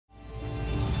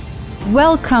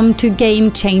Welcome to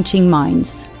Game Changing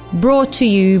Minds, brought to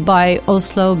you by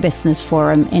Oslo Business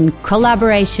Forum in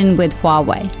collaboration with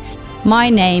Huawei. My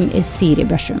name is Siri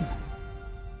Børsum.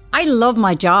 I love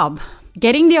my job.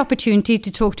 Getting the opportunity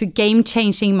to talk to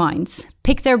game-changing minds,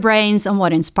 pick their brains on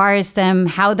what inspires them,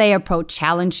 how they approach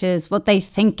challenges, what they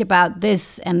think about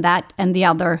this and that and the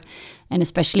other, and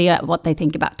especially what they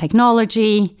think about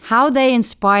technology, how they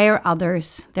inspire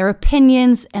others, their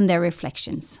opinions and their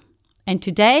reflections. And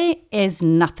today is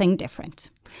nothing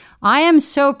different. I am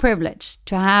so privileged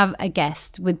to have a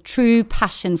guest with true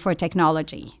passion for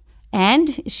technology.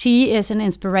 And she is an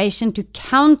inspiration to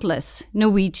countless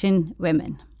Norwegian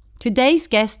women. Today's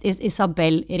guest is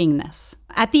Isabel Ringnes.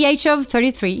 At the age of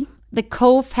 33, the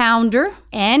co-founder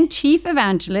and chief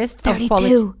evangelist of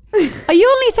Quality. Are you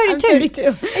only 32? I'm 32.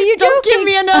 Are you joking? Don't give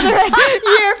me another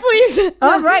year, please.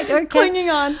 All right, okay. Clinging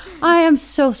on. I am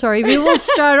so sorry. We will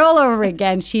start all over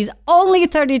again. She's only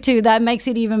 32. That makes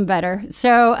it even better.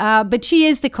 So, but she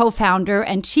is the co-founder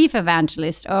and chief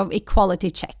evangelist of Equality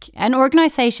Check, an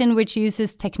organization which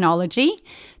uses technology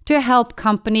to help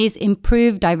companies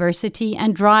improve diversity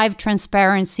and drive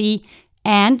transparency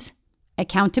and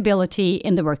accountability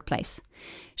in the workplace.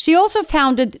 She also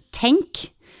founded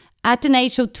Tenk at an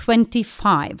age of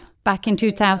 25 back in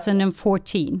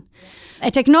 2014, a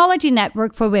technology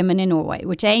network for women in Norway,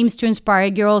 which aims to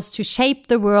inspire girls to shape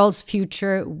the world's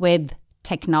future with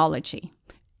technology.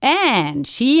 And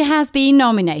she has been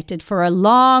nominated for a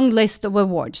long list of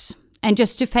awards. And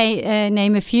just to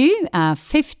name a few,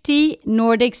 50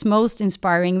 Nordics most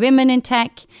inspiring women in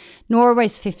tech,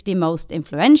 Norway's 50 most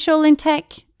influential in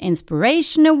tech,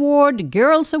 Inspiration Award,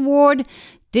 Girls Award,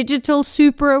 Digital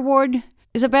Super Award.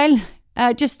 Isabel,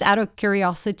 just out of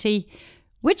curiosity,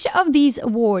 which of these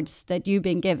awards that you've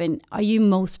been given are you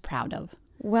most proud of?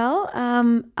 Well,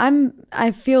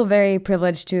 I feel very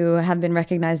privileged to have been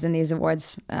recognized in these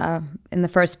awards in the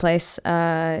first place.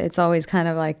 It's always kind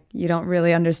of like you don't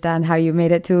really understand how you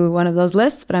made it to one of those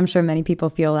lists, but I'm sure many people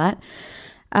feel that.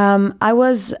 I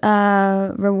was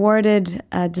rewarded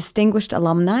a distinguished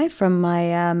alumni from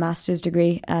my master's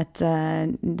degree at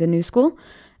the New School,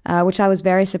 which I was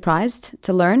very surprised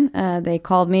to learn. They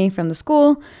called me from the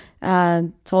school,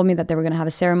 told me that they were going to have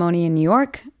a ceremony in New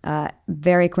York.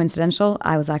 Very coincidental.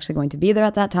 I was actually going to be there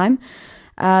at that time.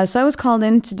 So I was called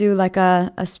in to do like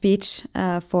a speech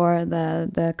for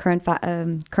the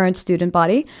current student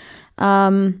body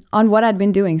on what I'd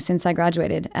been doing since I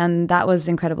graduated. And that was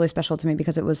incredibly special to me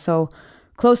because it was so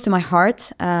close to my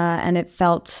heart, and it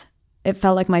felt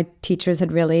like my teachers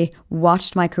had really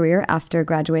watched my career after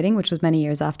graduating, which was many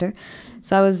years after.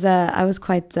 So I was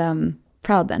quite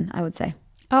proud then, I would say.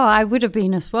 Oh, I would have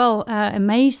been as well.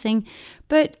 Amazing.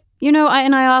 But, you know, I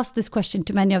asked this question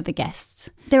to many of the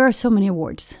guests. There are so many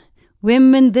awards.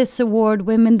 Women this award,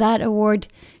 women that award.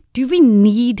 Do we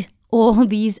need all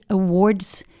these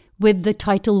awards with the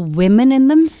title women in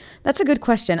them? That's a good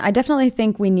question. I definitely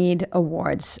think we need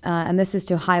awards, and this is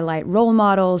to highlight role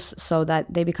models so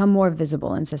that they become more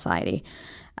visible in society.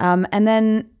 And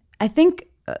then I think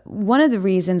one of the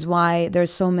reasons why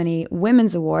there's so many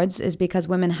women's awards is because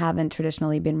women haven't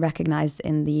traditionally been recognized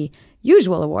in the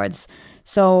usual awards.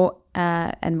 So,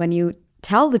 and when you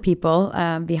tell the people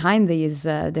behind these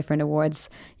different awards,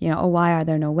 you know, oh, why are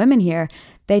there no women here?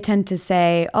 They tend to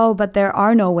say, oh, but there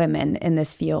are no women in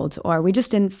this field, or we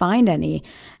just didn't find any.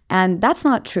 And that's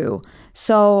not true.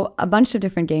 So a bunch of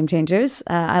different game changers,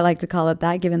 I like to call it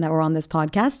that, given that we're on this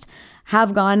podcast,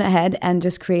 have gone ahead and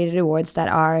just created awards that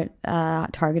are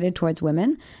targeted towards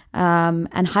women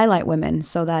and highlight women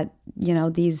so that, you know,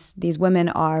 these women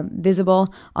are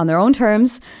visible on their own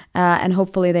terms, and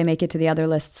hopefully they make it to the other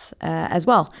lists as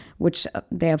well, which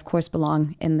they of course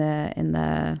belong in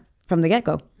the from the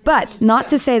get-go. But not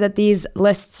to say that these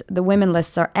lists, the women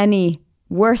lists, are any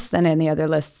worse than any other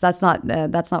lists. That's not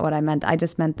what I meant. I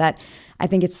just meant that I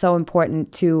think it's so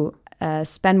important to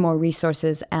spend more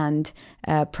resources and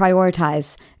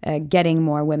prioritize getting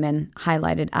more women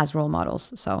highlighted as role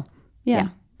models. So yeah.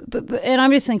 But and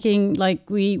I'm just thinking, like,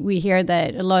 we hear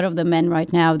that a lot of the men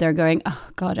right now, they're going, oh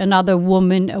God, another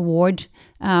woman award.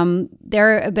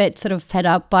 They're a bit sort of fed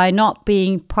up by not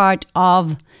being part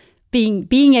of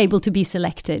being able to be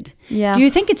selected. Yeah. Do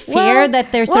you think it's fair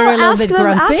that they're sort of a little bit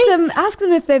grumpy? Ask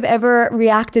them if they've ever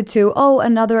reacted to,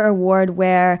 another award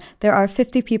where there are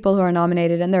 50 people who are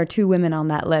nominated and there are 2 women on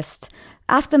that list.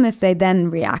 Ask them if they then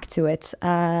react to it.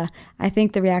 I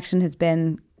think the reaction has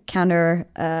been counter,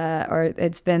 or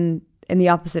it's been in the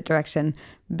opposite direction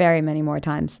very many more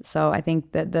times. So I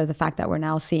think that the fact that we're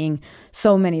now seeing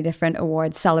so many different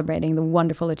awards celebrating the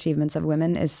wonderful achievements of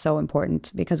women is so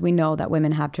important, because we know that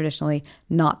women have traditionally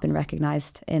not been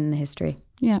recognized in history.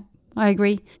 Yeah, I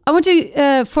agree. I want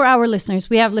to, for our listeners,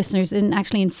 we have listeners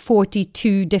in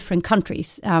 42 different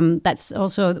countries. That's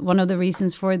also one of the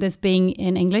reasons for this being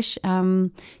in English,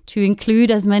 to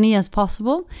include as many as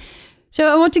possible. So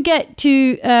I want to get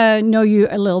to know you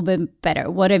a little bit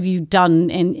better. What have you done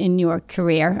in your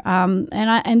career?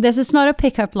 And this is not a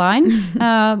pickup line,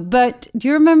 but do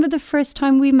you remember the first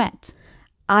time we met?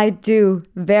 I do,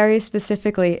 very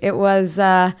specifically. It was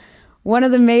one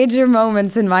of the major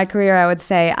moments in my career, I would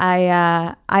say.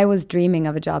 I was dreaming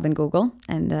of a job in Google.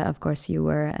 And of course, you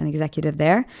were an executive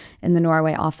there in the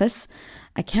Norway office.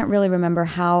 I can't really remember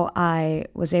how I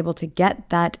was able to get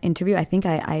that interview. I think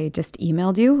I just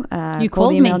emailed you. You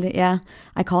called me. Yeah,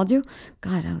 I called you.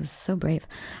 God, I was so brave.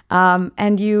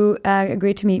 And you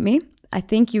agreed to meet me. I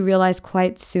think you realized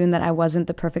quite soon that I wasn't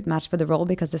the perfect match for the role,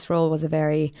 because this role was a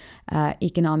very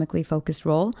economically focused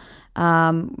role,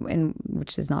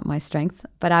 which is not my strength.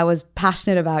 But I was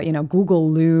passionate about, Google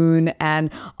Loon and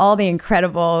all the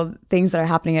incredible things that are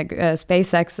happening at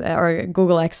SpaceX or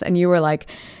Google X. And you were like,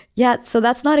 yeah, so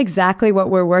that's not exactly what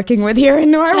we're working with here in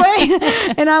Norway.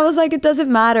 And I was like, it doesn't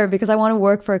matter, because I want to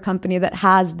work for a company that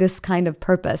has this kind of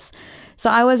purpose. So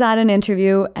I was at an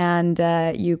interview, and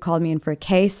you called me in for a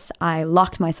case. I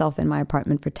locked myself in my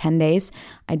apartment for 10 days.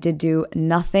 I did do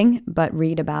nothing but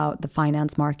read about the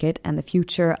finance market and the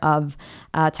future of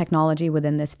technology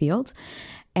within this field.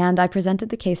 And I presented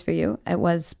the case for you. It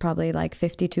was probably like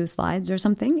 52 slides or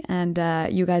something. And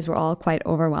you guys were all quite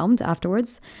overwhelmed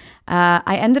afterwards.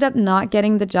 I ended up not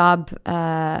getting the job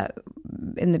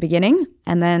in the beginning.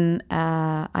 And then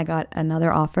I got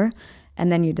another offer.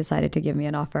 And then you decided to give me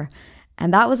an offer.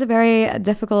 And that was a very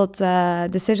difficult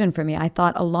decision for me. I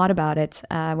thought a lot about it.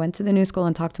 I went to the New School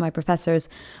and talked to my professors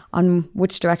on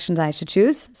which direction I should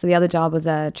choose. So the other job was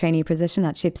a trainee position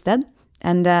at Schibsted.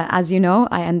 And as you know,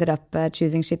 I ended up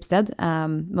choosing Schibsted,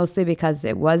 mostly because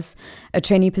it was a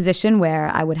trainee position where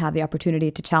I would have the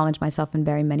opportunity to challenge myself in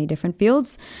very many different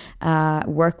fields,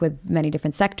 work with many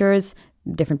different sectors,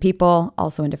 different people,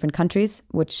 also in different countries,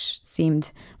 which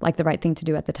seemed like the right thing to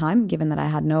do at the time, given that I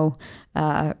had no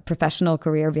professional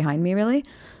career behind me, really.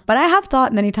 But I have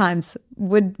thought many times,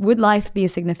 would life be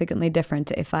significantly different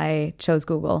if I chose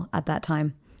Google at that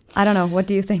time? I don't know. What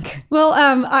do you think? Well,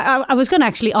 I was going to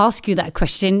actually ask you that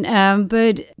question,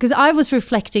 but because I was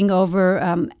reflecting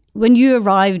over when you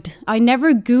arrived, I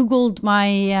never Googled my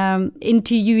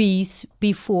interviewees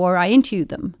before I interviewed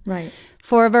them. Right.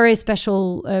 For a very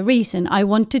special reason. I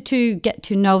wanted to get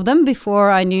to know them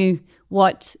before I knew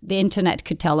what the internet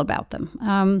could tell about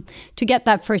them, to get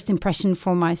that first impression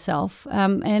for myself.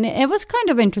 And it was kind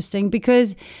of interesting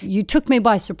because you took me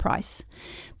by surprise.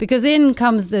 Because in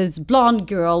comes this blonde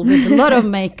girl with a lot of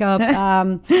makeup.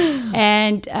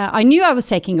 And I knew I was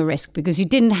taking a risk because you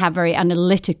didn't have very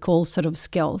analytical sort of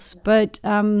skills. But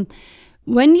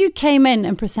when you came in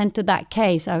and presented that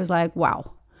case, I was like,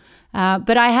 wow.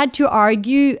 But I had to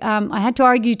argue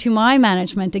to my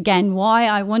management again why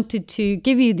I wanted to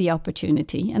give you the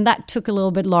opportunity. And that took a little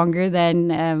bit longer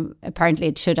than apparently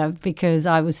it should have, because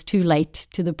I was too late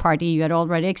to the party you had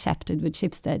already accepted with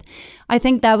Schibsted. I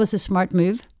think that was a smart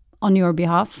move on your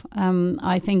behalf.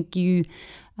 I think you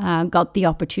got the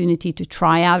opportunity to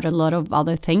try out a lot of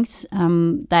other things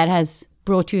that has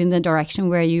brought you in the direction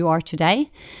where you are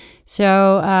today.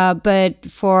 So, but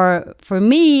for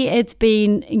me, it's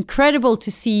been incredible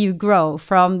to see you grow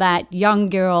from that young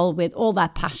girl with all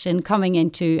that passion coming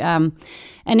into an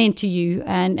interview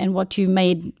and what you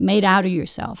made out of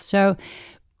yourself. So,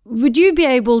 would you be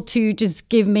able to just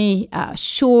give me a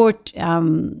short,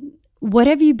 what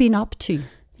have you been up to?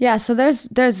 Yeah, so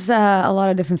there's a lot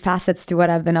of different facets to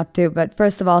what I've been up to. But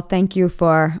first of all, thank you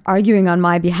for arguing on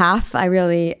my behalf. I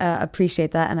really appreciate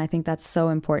that. And I think that's so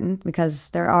important, because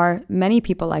there are many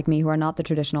people like me who are not the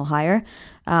traditional hire,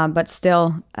 but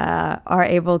still are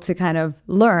able to kind of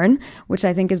learn, which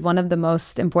I think is one of the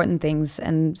most important things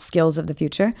and skills of the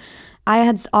future. I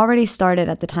had already started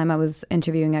at the time I was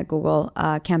interviewing at Google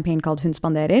a campaign called Hun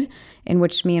Spanderer, in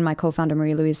which me and my co-founder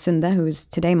Marie-Louise Sunde, who is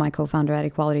today my co-founder at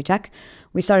Equality Check,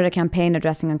 we started a campaign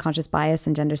addressing unconscious bias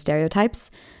and gender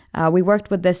stereotypes. We worked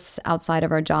with this outside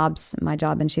of our jobs, my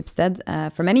job in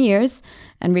Schibsted, for many years,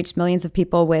 and reached millions of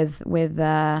people with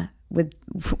our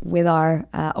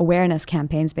awareness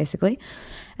campaigns, basically.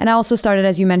 And I also started,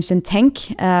 as you mentioned,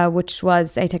 Tenk, which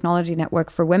was a technology network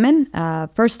for women.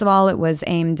 First of all, it was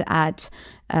aimed at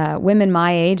women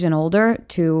my age and older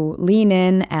to lean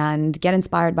in and get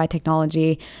inspired by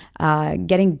technology,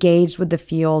 get engaged with the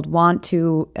field, want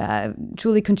to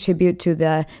truly contribute to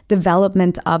the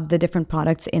development of the different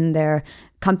products in their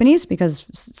companies, because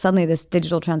suddenly this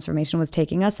digital transformation was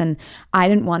taking us, and I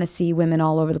didn't want to see women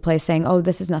all over the place saying, oh,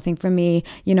 this is nothing for me,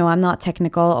 I'm not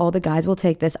technical, oh, the guys will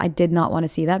take this. I did not want to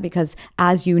see that, because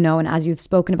as you know, and as you've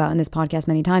spoken about in this podcast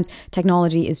many times,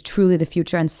 technology is truly the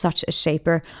future and such a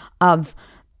shaper of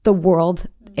the world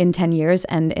in 10 years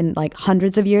and in like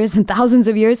hundreds of years and thousands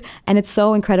of years. And it's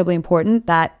so incredibly important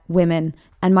that women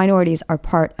and minorities are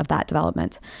part of that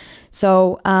development.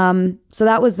 So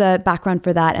that was the background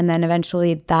for that. And then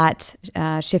eventually that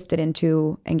shifted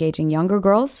into engaging younger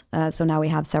girls. So now we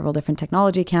have several different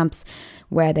technology camps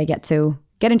where they get to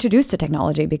get introduced to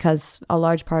technology, because a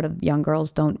large part of young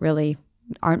girls aren't really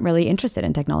interested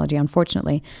in technology,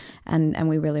 unfortunately. And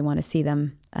we really want to see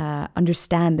them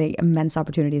understand the immense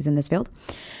opportunities in this field.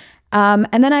 And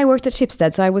then I worked at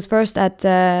Schibsted. So I was first at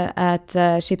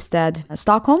Schibsted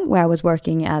Stockholm, where I was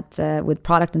working with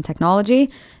product and technology.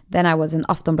 Then I was in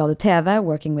Aftonbladet TV,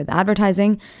 working with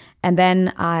advertising. And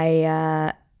then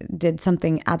I did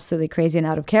something absolutely crazy and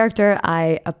out of character.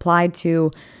 I applied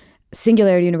to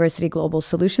Singularity University Global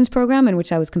Solutions Program, in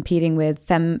which I was competing with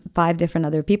 5 different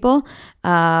other people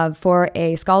for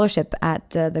a scholarship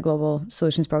at the Global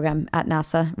Solutions Program at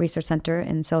NASA Research Center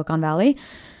in Silicon Valley,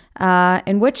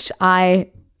 in which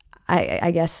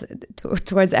I guess,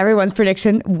 towards everyone's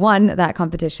prediction, won that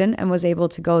competition and was able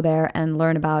to go there and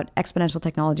learn about exponential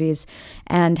technologies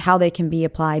and how they can be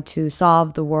applied to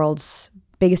solve the world's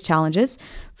biggest challenges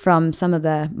from some of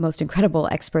the most incredible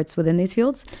experts within these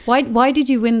fields. Why did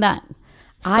you win that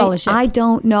scholarship? I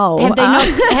don't know.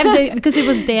 Have they because it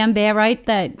was DNB, right?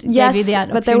 That gave you the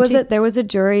opportunity? But there was a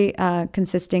jury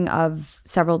consisting of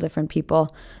several different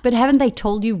people. But haven't they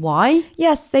told you why?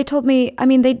 Yes, they told me. I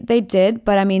mean, they did,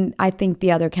 but I mean, I think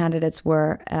the other candidates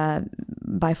were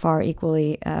by far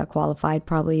equally qualified,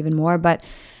 probably even more. But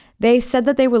they said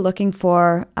that they were looking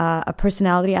for a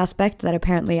personality aspect that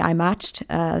apparently I matched,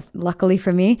 luckily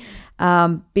for me,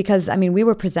 because, I mean, we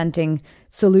were presenting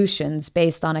solutions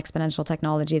based on exponential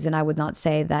technologies, and I would not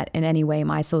say that in any way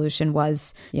my solution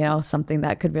was, something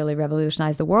that could really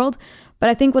revolutionize the world. But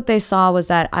I think what they saw was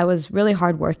that I was really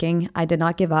hardworking. I did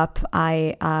not give up.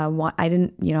 I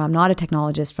didn't, I'm not a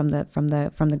technologist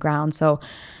from the ground, so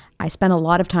I spent a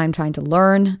lot of time trying to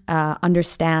learn,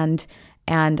 understand.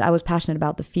 And I was passionate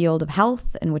about the field of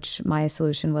health in which my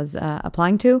solution was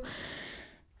applying to.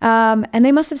 And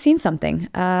they must have seen something.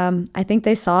 I think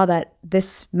they saw that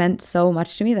this meant so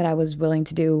much to me that I was willing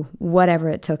to do whatever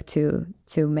it took to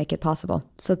make it possible.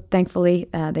 So thankfully,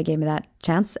 they gave me that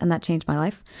chance, and that changed my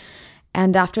life.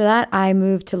 And after that, I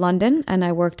moved to London, and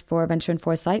I worked for Venture and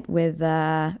Foresight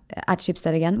at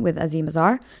Schibsted again with Azim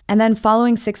Azar. And then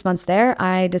following 6 months there,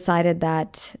 I decided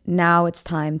that now it's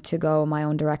time to go my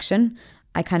own direction.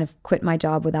 I kind of quit my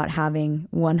job without having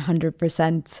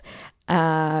 100%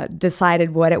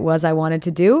 decided what it was I wanted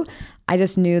to do. I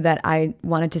just knew that I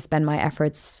wanted to spend my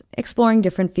efforts exploring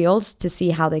different fields to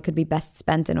see how they could be best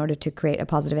spent in order to create a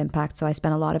positive impact. So I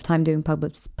spent a lot of time doing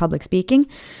public speaking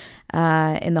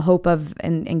in the hope of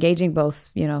engaging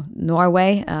both,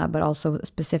 Norway, but also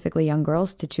specifically young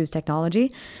girls to choose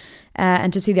technology.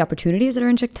 And to see the opportunities that are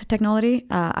in technology.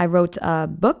 I wrote a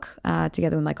book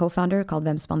together with my co-founder called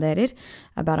Hvem Spanderer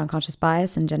about unconscious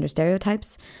bias and gender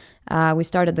stereotypes. We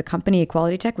started the company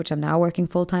Equality Check, which I'm now working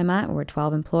full-time at. We're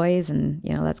 12 employees, and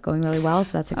that's going really well,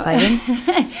 so that's exciting.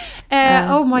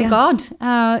 Oh my God.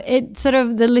 It sort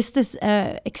of, the list is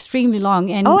extremely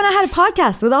long. And I had a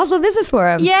podcast with Oslo Business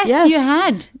Forum. Yes, you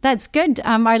had. That's good.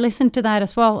 I listened to that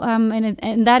as well.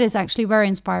 And that is actually very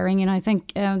inspiring. And I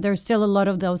think there's still a lot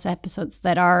of those episodes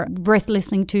that are worth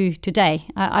listening to today.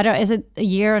 Is it a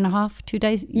year and a half, 2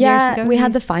 days? Yeah, years ago? We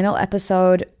had the final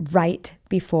episode right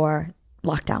before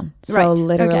lockdown. So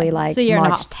literally like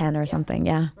March 10 or something.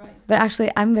 Yeah. Right. But actually,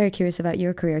 I'm very curious about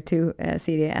your career too,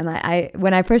 Siri. And I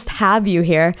when I first have you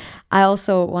here, I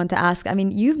also want to ask, I mean,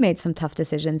 you've made some tough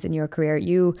decisions in your career.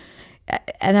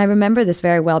 And I remember this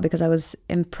very well because I was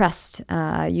impressed.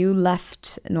 You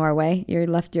left Norway. You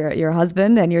left your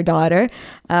husband and your daughter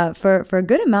for a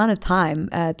good amount of time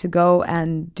to go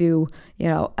and do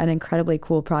an incredibly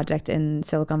cool project in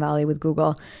Silicon Valley with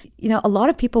Google. A lot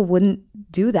of people wouldn't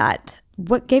do that.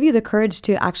 What gave you the courage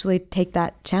to actually take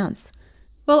that chance?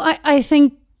 Well, I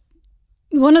think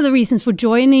one of the reasons for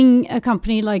joining a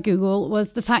company like Google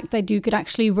was the fact that you could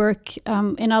actually work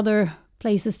in other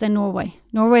places than Norway.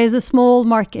 Norway is a small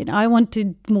market. I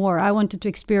wanted more. I wanted to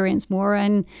experience more,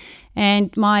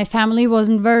 and my family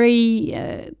wasn't very.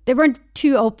 They weren't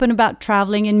too open about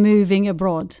traveling and moving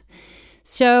abroad.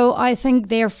 So I think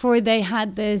therefore they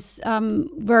had this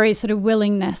very sort of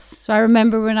willingness. So I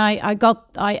remember when I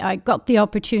got the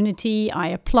opportunity, I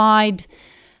applied.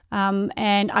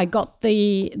 And I got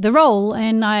the role,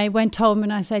 and I went home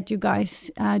and I said, you guys,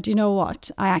 do you know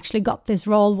what? I actually got this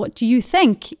role. What do you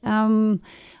think?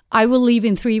 I will leave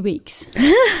in 3 weeks.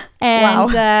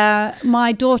 And wow.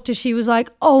 My daughter, she was like,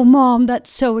 oh, Mom, that's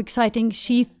so exciting.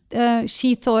 She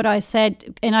thought I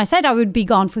said I would be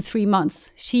gone for 3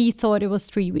 months. She thought it was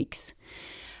 3 weeks.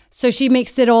 So she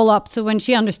mixed it all up. So when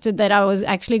she understood that I was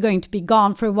actually going to be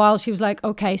gone for a while, she was like,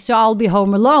 okay, so I'll be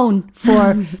home alone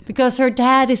because her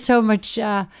dad is so much,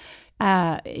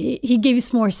 he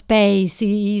gives more space.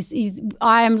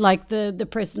 I am like the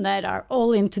person that are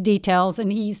all into details,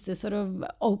 and he's the sort of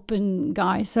open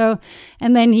guy. So,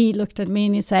 and then he looked at me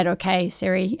and he said, okay,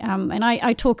 Siri, and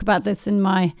I talk about this in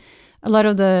a lot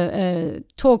of the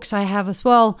talks I have as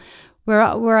well,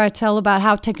 where I tell about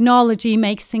how technology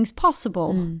makes things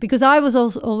possible. Because I was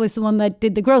also always the one that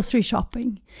did the grocery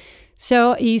shopping.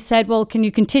 So he said, well, can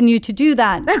you continue to do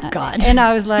that? Oh, God. And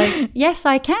I was like, yes,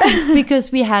 I can,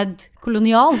 because we had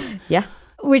Kolonial. Yeah.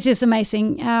 Which is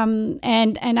amazing.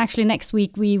 And actually next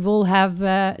week we will have,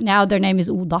 now their name is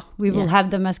Oda. We will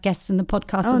have them as guests in the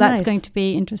podcast. So that's going to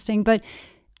be interesting. But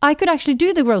I could actually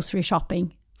do the grocery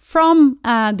shopping from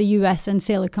the US and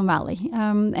Silicon Valley.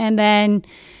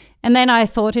 And then I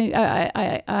thought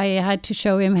I had to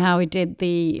show him how he did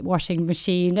the washing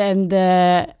machine and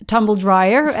the tumble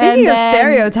dryer. Speaking of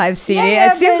stereotypes, Siri,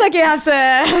 it seems like you have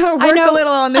to work a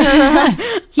little on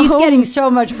this. He's getting so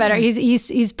much better.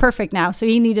 He's perfect now, so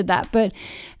he needed that. But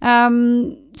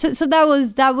so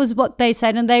that was what they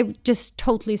said, and they just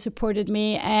totally supported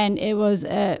me, and it was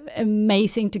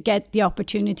amazing to get the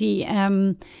opportunity.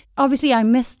 Obviously, I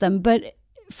missed them, but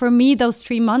for me, those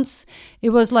 3 months,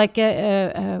 it was like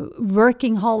a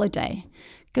working holiday,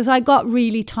 because I got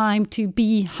really time to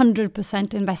be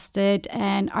 100% invested,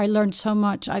 and I learned so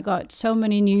much. I got so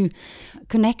many new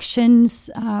connections,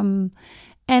 and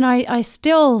I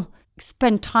still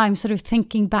spend time sort of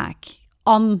thinking back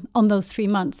on those 3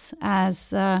 months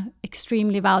as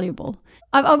extremely valuable.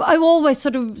 I've always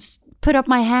sort of put up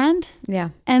my hand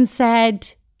and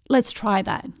said, let's try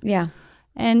that. Yeah.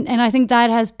 And I think that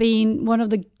has been one of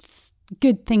the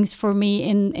good things for me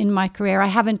in my career. I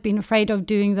haven't been afraid of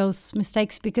doing those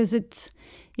mistakes, because it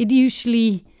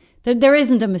usually, there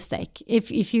isn't a mistake.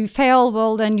 If you fail,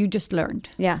 well, then you just learned.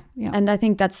 Yeah. And I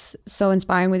think that's so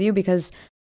inspiring with you, because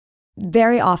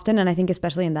very often, and I think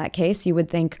especially in that case, you would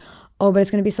think, oh, but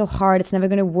it's going to be so hard. It's never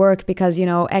going to work because,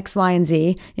 X, Y, and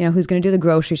Z, who's going to do the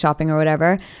grocery shopping or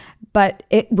whatever. But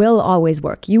it will always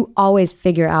work. You always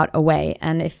figure out a way.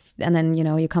 And then,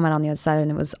 you come out on the other side,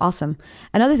 and it was awesome.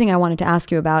 Another thing I wanted to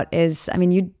ask you about is,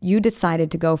 you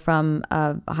decided to go from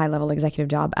a high-level executive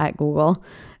job at Google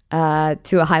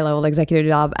to a high-level executive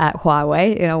job at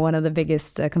Huawei, one of the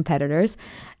biggest competitors.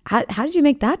 How did you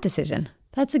make that decision?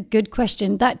 That's a good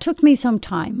question. That took me some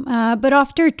time. But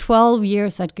after 12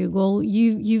 years at Google,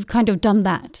 you've kind of done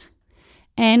that.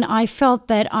 And I felt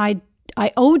that I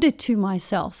owed it to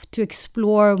myself to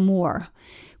explore more.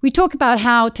 We talk about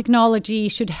how technology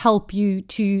should help you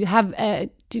to have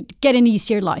to get an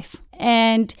easier life.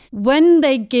 And when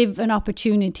they give an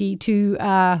opportunity to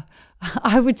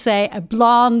I would say a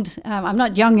blonde, I'm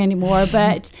not young anymore,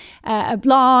 but a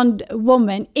blonde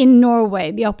woman in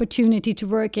Norway, the opportunity to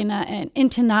work in an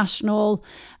international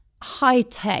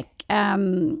high-tech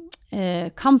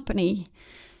company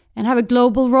and have a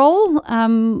global role,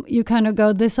 you kind of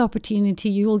go, this opportunity,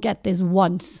 you will get this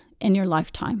once in your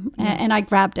lifetime. And I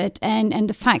grabbed it. And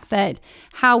the fact that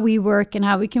how we work and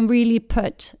how we can really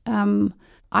put,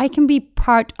 I can be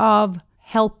part of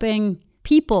helping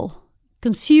people,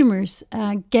 consumers,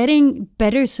 getting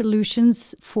better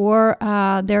solutions for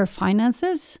their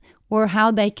finances or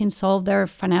how they can solve their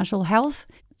financial health.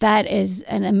 That is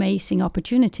an amazing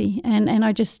opportunity, and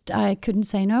I couldn't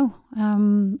say no.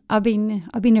 I've been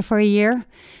here for a year.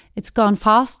 It's gone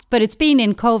fast, but it's been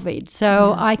in COVID,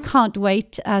 so I can't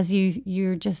wait. As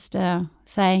you're just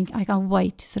saying, I can't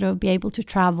wait to sort of be able to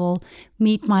travel,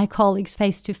 meet my colleagues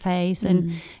face to face,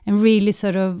 and really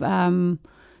sort of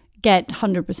get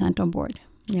 100% on board.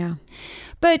 Yeah.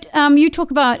 But you talk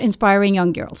about inspiring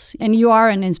young girls, and you are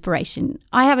an inspiration.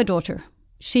 I have a daughter.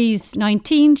 She's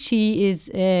 19. She is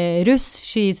Rus.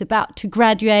 She's about to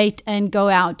graduate and go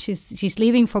out. She's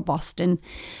leaving for Boston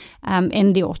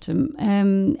in the autumn.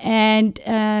 And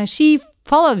she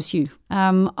follows you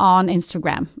on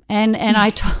Instagram. And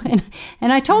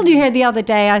I told you here the other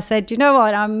day, I said, you know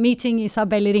what, I'm meeting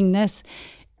Isabelle Ringnes.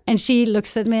 And she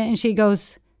looks at me and she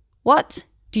goes, what?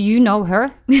 Do you know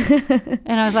her?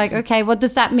 And I was like, okay, what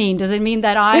does that mean? Does it mean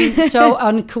that I'm so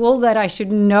uncool that I should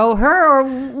know her? Or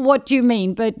what do you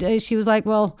mean? But she was like,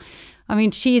 well, I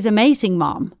mean, she's amazing,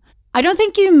 Mom. I don't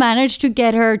think you managed to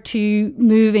get her to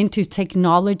move into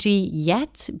technology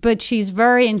yet, but she's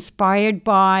very inspired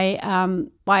by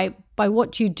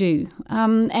what you do.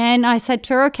 And I said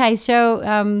to her, okay,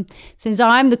 so since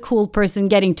I'm the cool person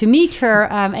getting to meet her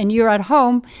and you're at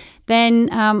home, then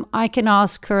I can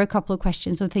ask her a couple of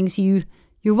questions of things you're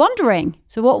wondering.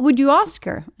 So what would you ask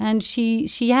her? And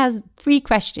she has 3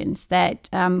 questions that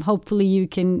hopefully you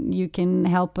can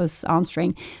help us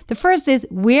answering. The first is,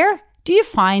 where do you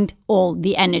find all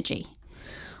the energy?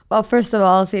 Well, first of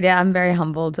all, Silja, I'm very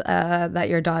humbled that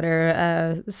your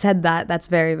daughter said that. That's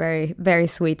very, very, very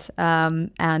sweet.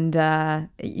 And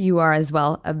you are as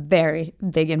well a very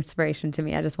big inspiration to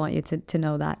me. I just want you to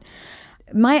know that.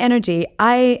 My energy,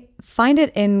 I find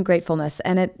it in gratefulness.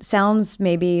 And it sounds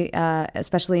maybe,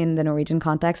 especially in the Norwegian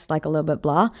context, like a little bit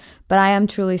blah. But I am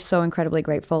truly so incredibly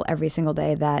grateful every single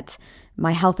day that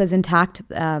my health is intact,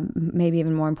 maybe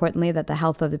even more importantly, that the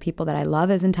health of the people that I love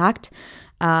is intact,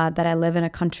 that I live in a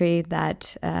country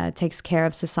that takes care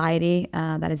of society,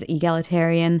 that is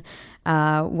egalitarian,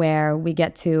 where we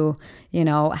get to,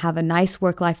 have a nice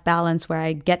work-life balance, where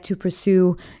I get to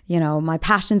pursue, my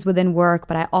passions within work,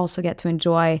 but I also get to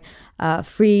enjoy a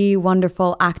free,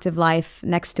 wonderful, active life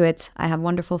next to it. I have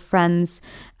wonderful friends.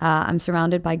 I'm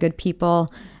surrounded by good people.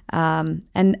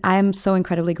 And I am so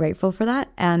incredibly grateful for that.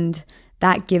 And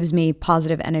that gives me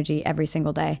positive energy every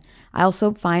single day. I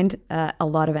also find a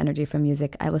lot of energy from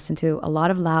music. I listen to a lot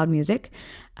of loud music,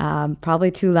 probably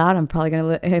too loud. I'm probably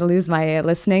going to lose my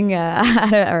listening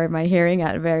or my hearing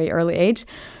at a very early age,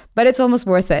 but it's almost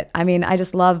worth it. I mean, I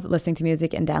just love listening to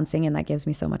music and dancing, and that gives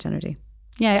me so much energy.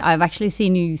 Yeah, I've actually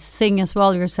seen you sing as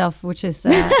well yourself, which is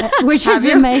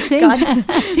amazing.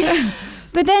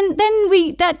 But then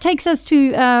that takes us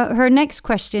to her next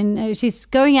question. She's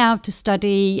going out to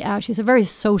study. She's a very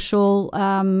social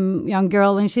young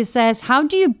girl, and she says, "How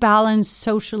do you balance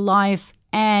social life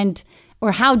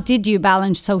or how did you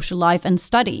balance social life and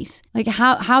studies? Like,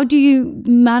 how do you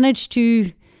manage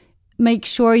to make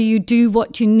sure you do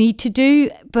what you need to do,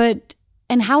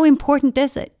 and how important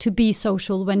is it to be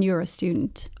social when you're a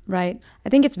student?" Right. I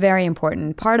think it's very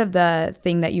important. Part of the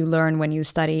thing that you learn when you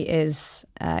study is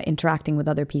interacting with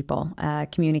other people,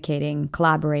 communicating,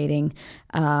 collaborating,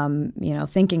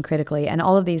 thinking critically. And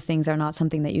all of these things are not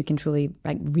something that you can truly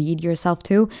read yourself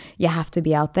to. You have to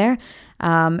be out there.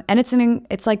 And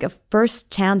it's like a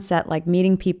first chance at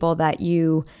meeting people that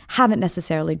you haven't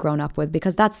necessarily grown up with,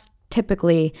 because that's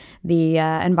typically the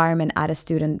environment at a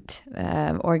student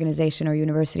organization or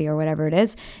university or whatever it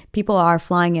is. People are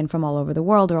flying in from all over the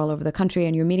world or all over the country,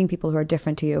 and you're meeting people who are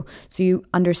different to you. So you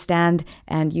understand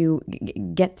and you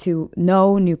get to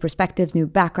know new perspectives, new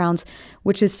backgrounds,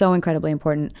 which is so incredibly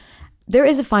important. There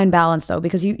is a fine balance, though,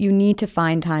 because you need to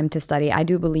find time to study. I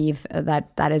do believe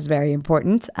that is very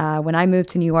important. When I moved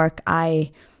to New York,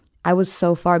 I was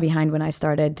so far behind when I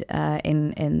started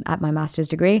at my master's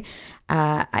degree.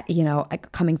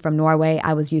 Coming from Norway,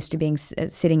 I was used to being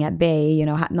sitting at bay,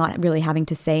 not really having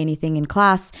to say anything in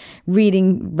class,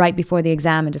 reading right before the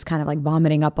exam and just kind of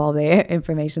vomiting up all the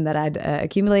information that I'd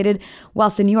accumulated.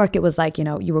 Whilst in New York, it was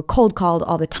you were cold called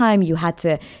all the time. You had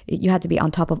to be on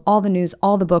top of all the news,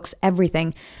 all the books,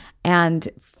 everything. And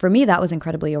for me, that was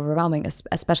incredibly overwhelming,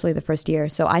 especially the first year.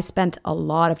 So I spent a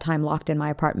lot of time locked in my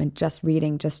apartment, just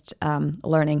reading, just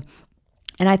learning.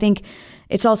 And I think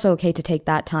it's also okay to take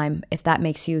that time if that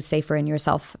makes you safer in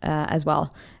yourself as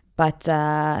well. But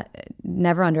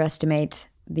never underestimate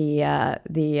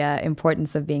the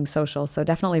importance of being social. So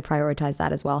definitely prioritize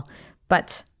that as well.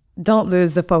 But don't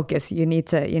lose the focus. You need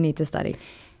to study.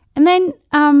 And then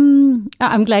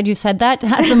I'm glad you said that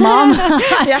as a mom.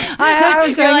 Yeah, I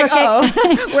was going, okay.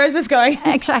 Oh, where's this going?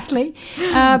 Exactly.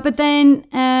 But then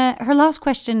her last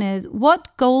question is,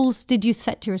 what goals did you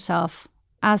set yourself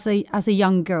as a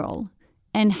young girl,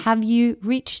 and have you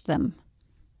reached them?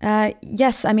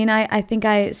 Yes. I mean, I think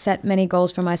I set many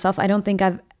goals for myself. I don't think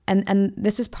and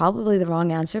this is probably the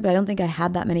wrong answer, but I don't think I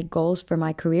had that many goals for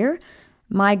my career.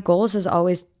 My goals has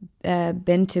always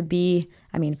been to be,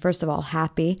 first of all,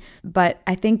 happy, but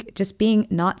I think just being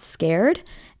not scared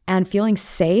and feeling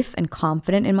safe and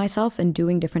confident in myself and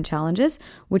doing different challenges,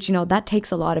 which, that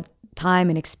takes a lot of time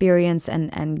and experience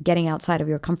and getting outside of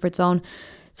your comfort zone.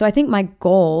 So I think my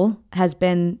goal has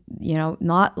been,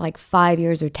 not 5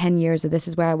 years or 10 years or this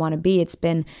is where I want to be. It's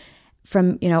been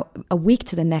from, you know, a week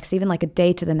to the next, even like a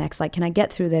day to the next, like, can I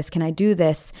get through this? Can I do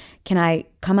this? Can I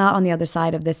come out on the other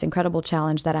side of this incredible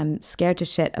challenge that I'm scared to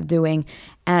shit of doing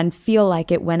and feel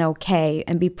like it went okay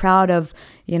and be proud of,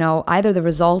 you know, either the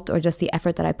result or just the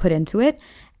effort that I put into it,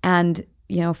 and,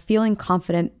 you know, feeling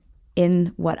confident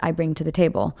in what I bring to the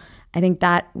table. I think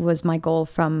that was my goal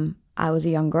from I was a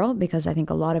young girl, because I think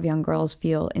a lot of young girls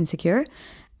feel insecure.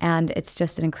 And it's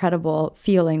just an incredible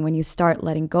feeling when you start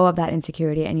letting go of that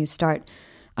insecurity and you start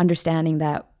understanding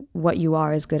that what you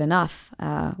are is good enough,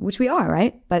 which we are,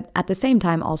 right? But at the same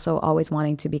time, also always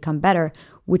wanting to become better,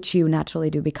 which you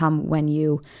naturally do become when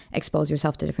you expose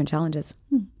yourself to different challenges.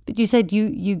 But you said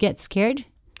you get scared?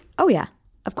 Oh, yeah,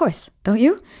 of course. Don't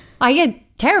you? I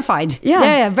get terrified.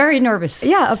 Yeah, very nervous.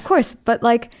 Yeah, of course. But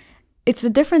like, it's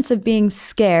the difference of being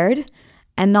scared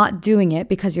and not doing it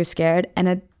because you're scared,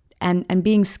 and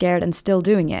being scared and still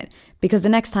doing it, because the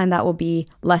next time that will be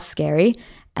less scary,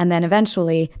 and then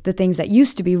eventually the things that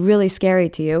used to be really scary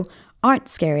to you aren't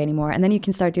scary anymore, and then you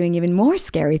can start doing even more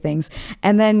scary things,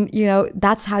 and then, you know,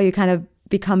 that's how you kind of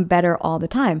become better all the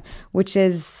time, which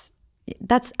is,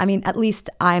 I mean, at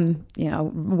least I'm, you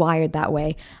know, wired that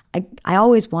way. I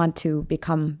always want to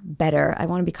become better. I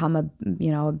want to become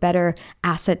a better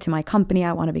asset to my company.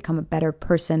 I want to become a better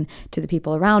person to the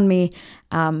people around me.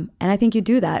 And I think you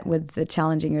do that with the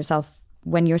challenging yourself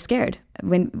when you're scared.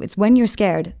 When you're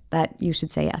scared that you should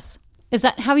say yes. Is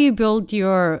that how you build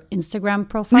your Instagram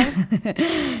profile?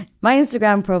 My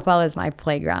Instagram profile is my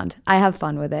playground. I have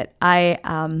fun with it.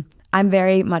 I'm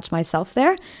very much myself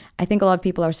there. I think a lot of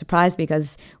people are surprised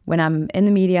because when I'm in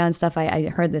the media and stuff, I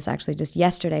heard this actually just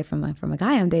yesterday from a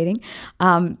guy I'm dating,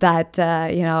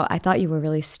 that, you know, I thought you were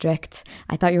really strict.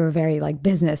 I thought you were very like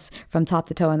business from top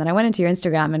to toe. And then I went into your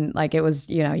Instagram and like it was,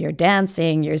 you know, you're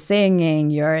dancing, you're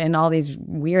singing, you're in all these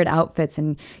weird outfits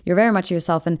and you're very much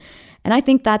yourself. And I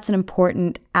think that's an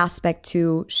important aspect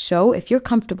to show if you're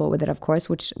comfortable with it, of course,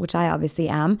 which I obviously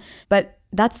am. But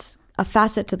that's a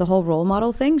facet to the whole role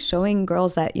model thing, showing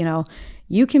girls that, you know,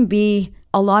 you can be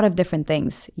a lot of different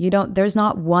things. There's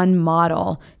not one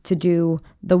model to do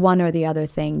the one or the other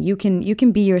thing. You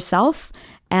can be yourself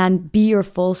and be your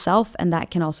full self, and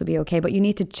that can also be okay. But you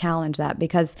need to challenge that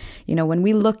because, you know, when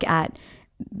we look at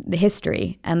the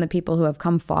history and the people who have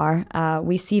come far,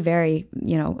 we see a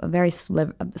very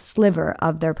sliver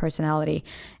of their personality.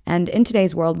 And in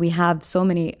today's world, we have so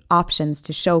many options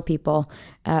to show people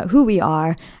who we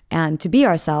are and to be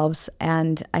ourselves.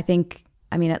 And I think,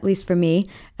 I mean, at least for me,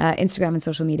 Instagram and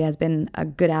social media has been a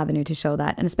good avenue to show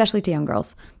that, and especially to young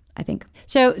girls, I think.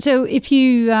 So if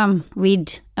you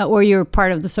read or you're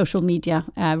part of the social media,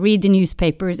 read the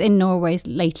newspapers in Norway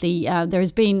lately,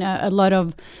 there's been a lot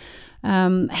of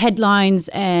headlines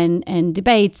and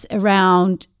debates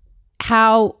around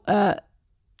how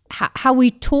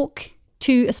we talk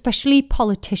to especially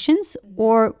politicians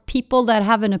or people that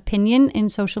have an opinion in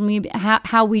social media,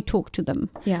 how we talk to them.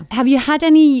 Yeah. Have you had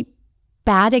any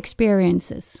bad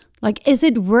experiences? Like, is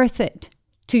it worth it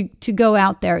to go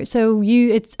out there? So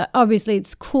it's obviously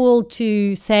it's cool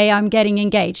to say I'm getting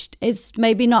engaged. It's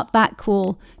maybe not that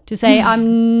cool to say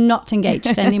I'm not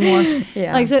engaged anymore.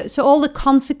 Yeah. Like so all the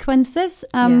consequences.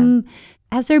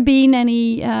 Has there been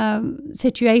any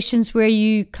situations where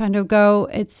you kind of go,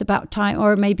 it's about time,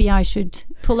 or maybe I should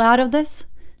pull out of this?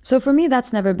 So for me,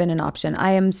 that's never been an option.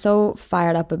 I am so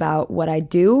fired up about what I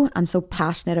do. I'm so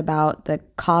passionate about the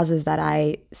causes that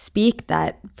I speak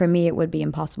that for me, it would be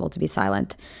impossible to be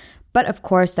silent. But of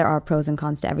course, there are pros and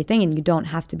cons to everything, and you don't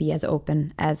have to be as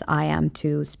open as I am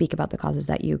to speak about the causes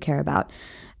that you care about.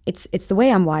 It's the way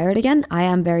I'm wired again. I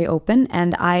am very open,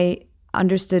 and I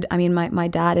understood. I mean, my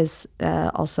dad is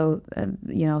also,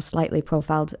 slightly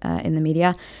profiled in the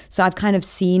media. So I've kind of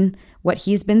seen what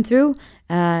he's been through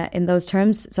in those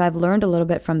terms. So I've learned a little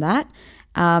bit from that.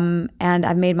 And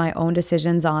I've made my own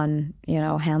decisions on,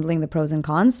 handling the pros and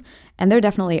cons. And there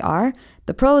definitely are.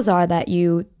 The pros are that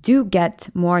you do get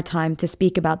more time to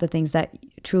speak about the things that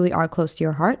truly are close to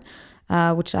your heart,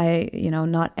 which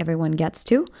not everyone gets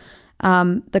to.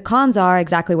 The cons are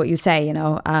exactly what you say.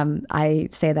 I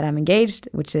say that I'm engaged,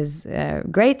 which is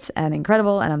great and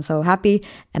incredible, and I'm so happy.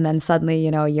 And then suddenly,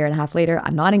 a year and a half later,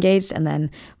 I'm not engaged, and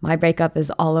then my breakup is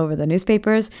all over the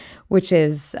newspapers, which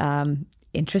is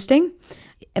interesting.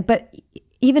 But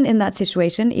even in that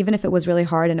situation, even if it was really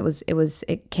hard and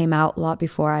it came out a lot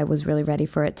before I was really ready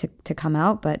for it to come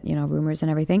out, but rumors and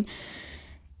everything.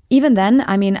 Even then,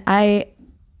 I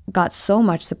got so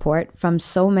much support from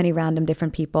so many random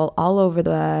different people all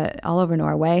over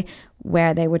Norway,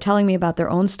 where they were telling me about their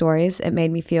own stories. It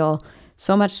made me feel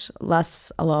so much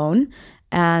less alone,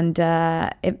 and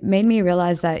it made me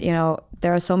realize that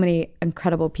there are so many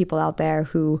incredible people out there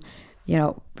who,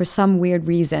 for some weird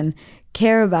reason,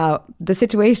 care about the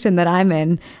situation that I'm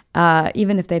in,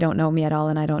 even if they don't know me at all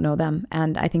and I don't know them.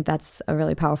 And I think that's a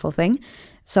really powerful thing.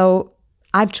 So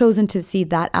I've chosen to see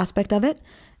that aspect of it.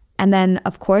 And then,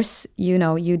 of course,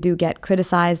 you do get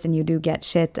criticized and you do get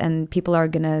shit and people are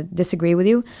going to disagree with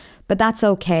you, but that's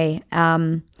okay.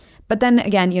 But then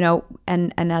again,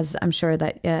 and as I'm sure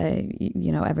that,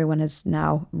 everyone has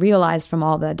now realized from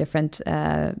all the different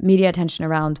media attention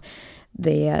around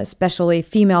the especially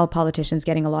female politicians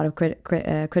getting a lot of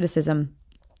criticism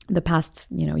the past,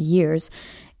 years,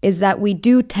 is that we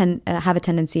do have a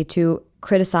tendency to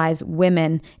criticize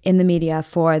women in the media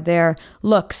for their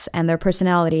looks and their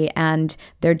personality and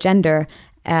their gender,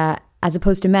 as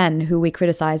opposed to men who we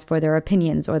criticize for their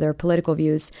opinions or their political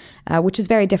views, which is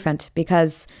very different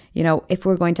because, if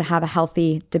we're going to have a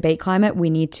healthy debate climate,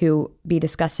 we need to be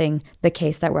discussing the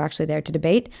case that we're actually there to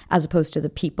debate as opposed to the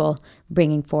people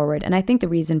bringing forward. And I think the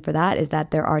reason for that is that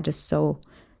there are just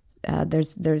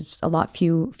there's a lot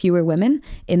fewer women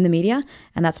in the media,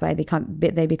 and that's why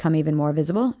they become even more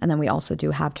visible. And then we also do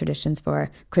have traditions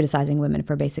for criticizing women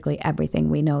for basically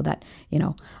everything. We know that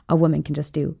a woman can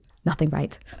just do nothing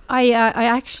right. I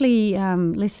actually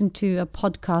listened to a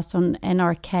podcast on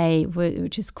NRK,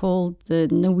 which is called The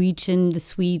Norwegian, the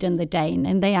Swede and the Dane.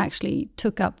 And they actually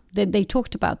they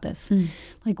talked about this.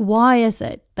 Like, why is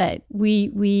it that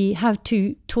we have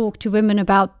to talk to women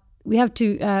about, we have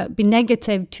to be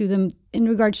negative to them in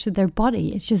regards to their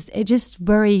body? It's just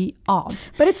very odd.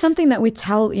 But it's something that we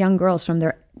tell young girls from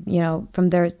they're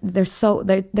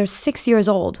 6 years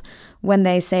old when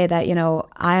they say that,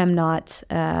 I am not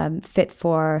fit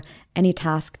for any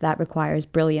task that requires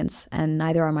brilliance, and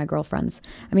neither are my girlfriends.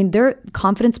 I mean, their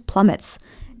confidence plummets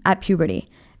at puberty.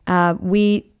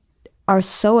 We are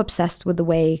so obsessed with the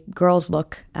way girls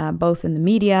look, both in the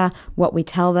media, what we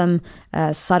tell them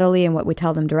subtly and what we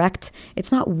tell them direct.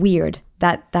 It's not weird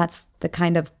that that's the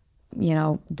kind of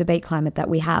debate climate that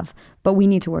we have, but we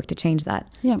need to work to change that.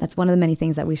 Yeah. That's one of the many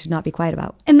things that we should not be quiet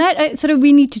about. And that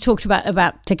we need to talk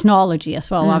about technology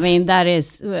as well. I mean, that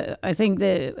is, I think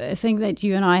that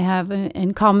you and I have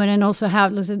in common, and also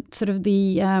have sort of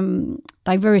the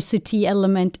diversity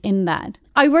element in that.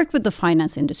 I work with the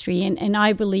finance industry, and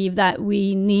I believe that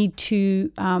we need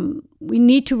to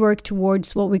work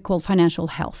towards what we call financial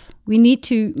health. We need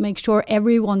to make sure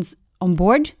everyone's on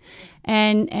board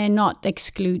and not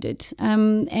excluded.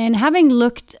 And having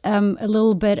looked a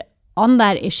little bit on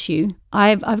that issue,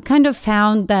 I've kind of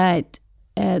found that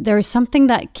there is something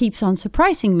that keeps on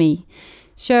surprising me.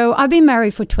 So I've been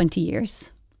married for 20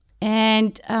 years,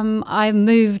 and I've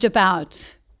moved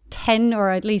about 10, or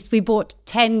at least we bought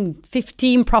 10,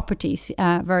 15 properties,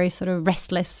 very sort of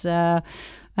restless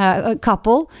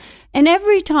couple. And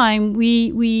every time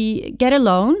we get a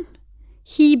loan,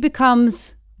 he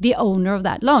becomes the owner of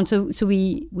that loan. So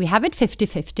we have it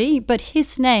 50-50, but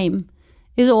his name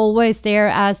is always there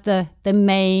as the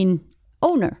main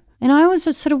owner. And I was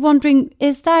just sort of wondering,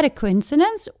 is that a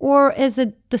coincidence or is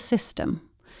it the system?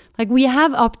 Like, we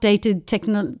have updated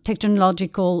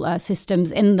technological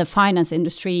systems in the finance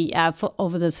industry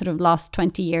over the sort of last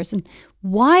 20 years. And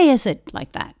why is it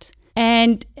like that?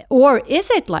 Or is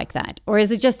it like that? Or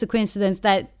is it just a coincidence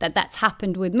that's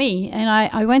happened with me? And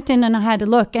I went in and I had a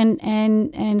look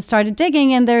and started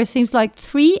digging, and there seems like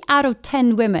 3 out of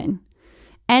 10 women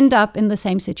end up in the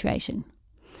same situation.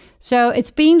 So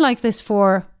it's been like this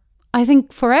for, I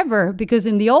think, forever, because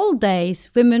in the old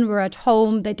days, women were at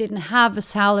home, they didn't have a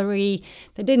salary,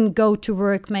 they didn't go to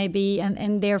work maybe,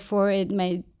 and therefore it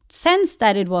made sense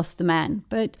that it was the man.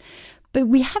 But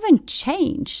we haven't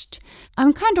changed.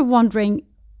 I'm kind of wondering,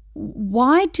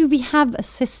 why do we have a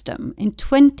system in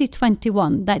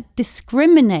 2021 that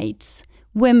discriminates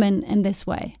women in this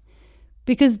way?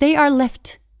 Because they are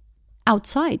left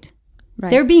outside. Right.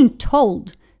 They're being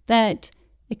told that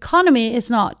economy is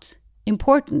not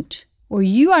important, or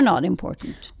you are not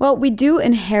important. Well, we do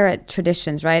inherit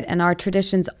traditions, right? And our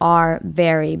traditions are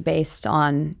very based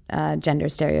on gender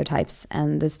stereotypes.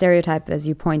 And the stereotype, as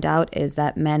you point out, is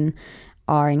that men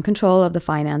are in control of the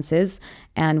finances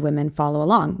and women follow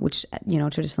along, which,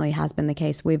 traditionally has been the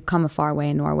case. We've come a far way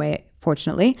in Norway,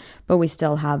 fortunately, but we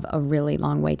still have a really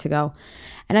long way to go.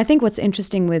 And I think what's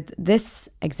interesting with this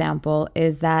example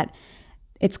is that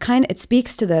it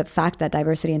speaks to the fact that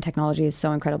diversity in technology is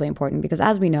so incredibly important, because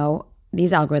as we know,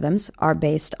 these algorithms are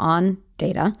based on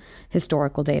data,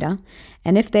 historical data.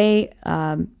 And if they,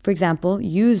 for example,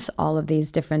 use all of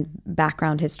these different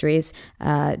background histories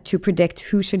to predict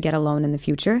who should get a loan in the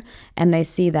future, and they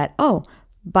see that, oh,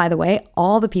 by the way,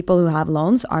 all the people who have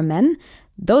loans are men,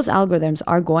 those algorithms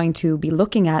are going to be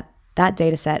looking at that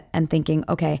data set and thinking,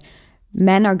 okay,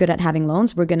 men are good at having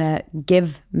loans. We're going to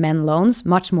give men loans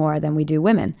much more than we do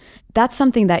women. That's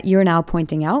something that you're now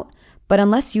pointing out. But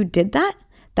unless you did that,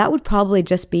 that would probably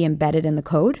just be embedded in the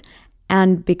code.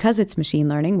 And because it's machine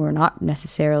learning, we're not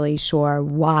necessarily sure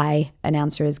why an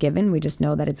answer is given. We just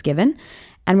know that it's given.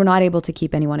 And we're not able to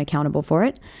keep anyone accountable for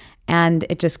it. And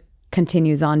it just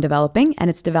continues on developing. And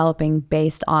it's developing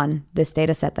based on this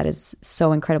data set that is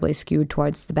so incredibly skewed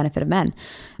towards the benefit of men.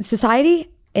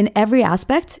 Society, in every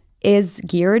aspect, is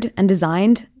geared and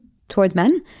designed towards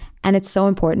men. And it's so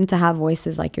important to have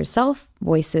voices like yourself,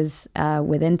 voices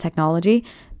within technology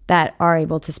that are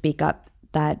able to speak up,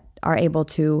 that are able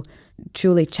to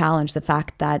truly challenge the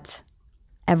fact that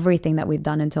everything that we've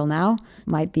done until now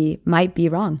might be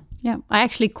wrong. Yeah, I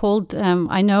actually called,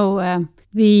 I know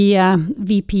the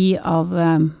VP of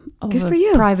Good for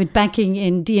you. Private banking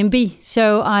in DNB.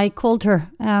 So I called her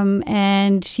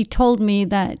and she told me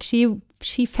that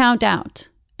she found out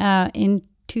in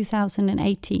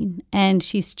 2018 and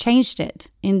she's changed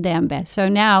it in DNB. So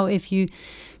now if you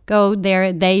go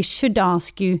there, they should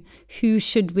ask you, who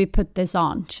should we put this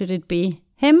on? Should it be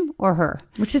him or her?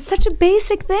 Which is such a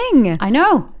basic thing. I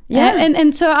know. Yeah.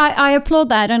 And so I applaud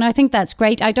that. And I think that's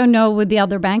great. I don't know with the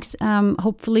other banks.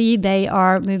 Hopefully they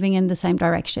are moving in the same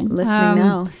direction. Listening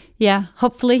now. Yeah,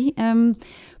 hopefully.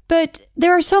 But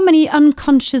there are so many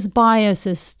unconscious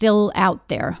biases still out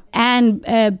there. Anne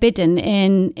Bidden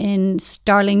in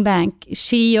Starling Bank,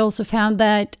 she also found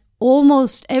that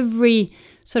almost every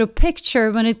sort of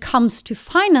picture when it comes to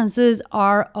finances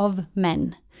are of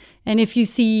men. And if you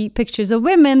see pictures of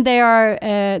women, they are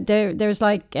there's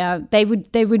like they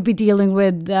would be dealing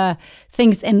with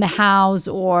things in the house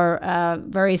or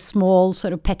very small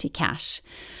sort of petty cash.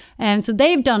 And so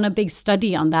they've done a big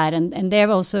study on that, and they've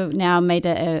also now made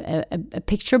a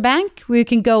picture bank where you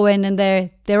can go in and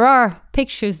there are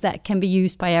pictures that can be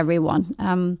used by everyone,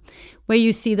 where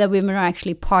you see that women are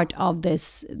actually part of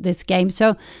this game.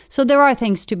 So there are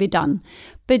things to be done.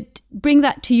 But bring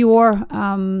that to your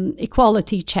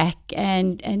equality check,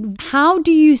 and how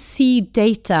do you see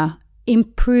data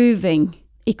improving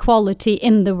equality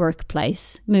in the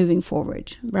workplace moving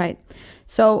forward? Right.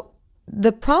 So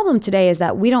the problem today is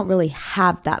that we don't really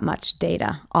have that much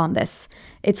data on this.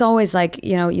 It's always like,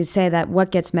 you say that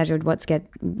what gets measured, what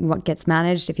gets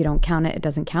managed. If you don't count it, it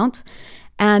doesn't count.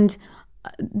 And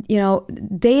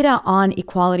data on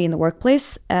equality in the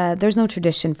workplace, there's no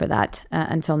tradition for that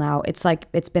until now. It's like,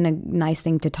 it's been a nice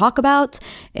thing to talk about.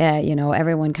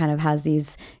 Everyone kind of has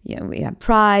these, you have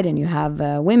Pride and you have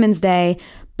Women's Day,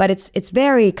 but it's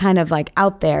very kind of like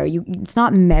out there. It's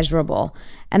not measurable.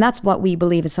 And that's what we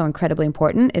believe is so incredibly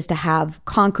important, is to have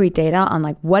concrete data on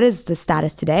like, what is the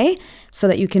status today so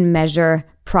that you can measure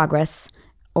progress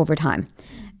over time.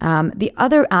 The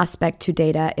other aspect to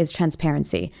data is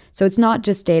transparency. So it's not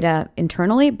just data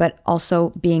internally, but also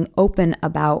being open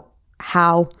about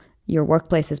how your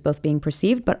workplace is both being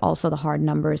perceived, but also the hard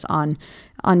numbers on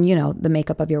the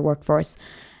makeup of your workforce.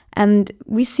 And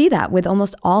we see that with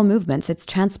almost all movements. It's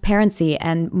transparency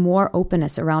and more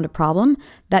openness around a problem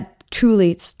that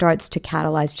truly starts to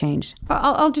catalyze change.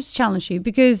 I'll just challenge you,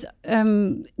 because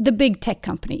the big tech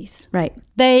companies, right?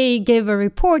 They give a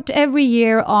report every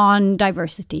year on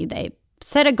diversity. They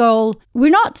set a goal.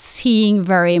 We're not seeing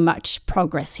very much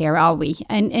progress here, are we?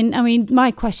 And I mean,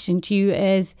 my question to you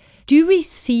is, do we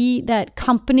see that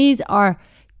companies are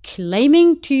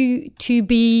claiming to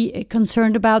be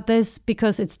concerned about this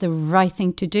because it's the right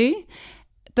thing to do,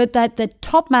 but that the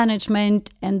top management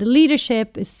and the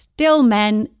leadership is still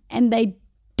men and they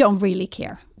don't really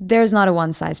care? There's not a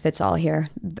one size fits all here.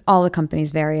 All the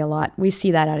companies vary a lot. We see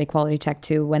that at Equality Check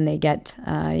too, when they get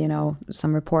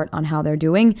some report on how they're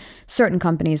doing. Certain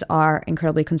companies are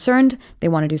incredibly concerned. They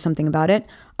want to do something about it.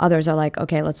 Others are like,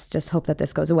 okay, let's just hope that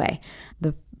this goes away.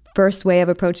 The first way of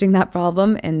approaching that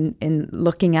problem in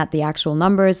looking at the actual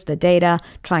numbers, the data,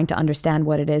 trying to understand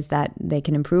what it is that they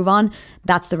can improve on,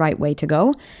 that's the right way to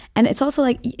go. And it's also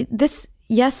like this,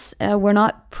 yes, we're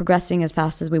not progressing as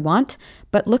fast as we want,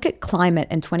 but look at climate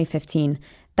in 2015.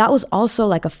 That was also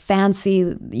like a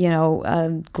fancy,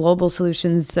 global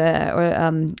solutions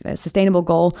or sustainable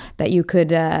goal that you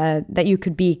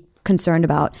could be concerned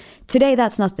about. Today,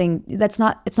 it's not a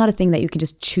thing that you can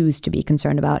just choose to be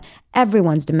concerned about.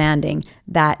 Everyone's demanding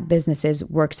that businesses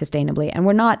work sustainably, and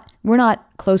we're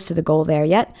not close to the goal there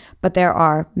yet, but there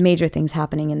are major things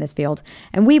happening in this field.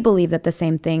 And we believe that the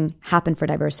same thing happened for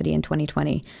diversity in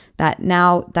 2020, that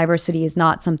now diversity is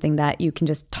not something that you can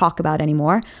just talk about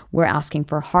anymore. We're asking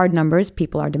for hard numbers.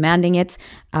 People are demanding it.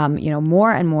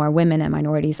 More and more women and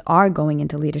minorities are going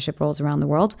into leadership roles around the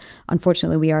world.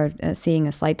 Unfortunately, we are seeing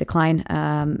a slight decline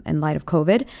in light of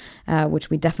COVID, which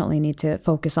we definitely need to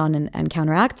focus on and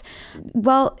counteract.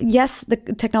 Well, yes, the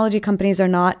technology companies are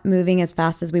not moving as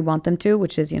fast as we want them to,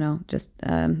 which is, just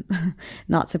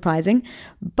not surprising.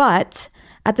 But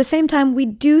at the same time, we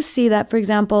do see that, for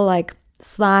example, like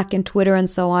Slack and Twitter and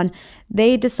so on,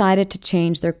 they decided to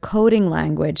change their coding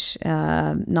language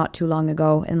not too long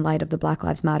ago in light of the Black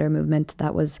Lives Matter movement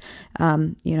that was,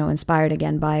 inspired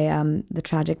again by the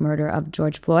tragic murder of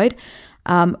George Floyd,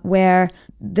 where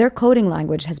their coding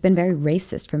language has been very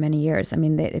racist for many years. I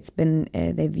mean,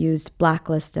 they've used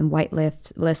blacklist and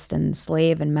whitelist and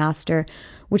slave and master,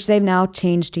 which they've now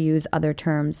changed to use other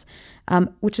terms,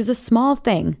 which is a small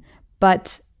thing,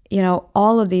 but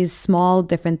all of these small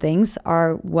different things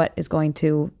are what is going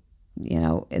to,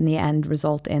 in the end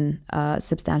result in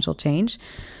substantial change.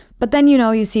 But then,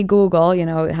 you see Google,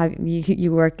 how you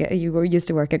used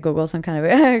to work at Google, so I'm kind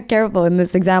of careful in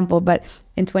this example. But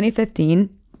in 2015,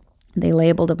 they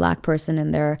labeled a Black person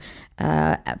in their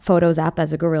Photos app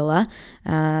as a gorilla.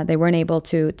 They weren't able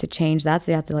to change that,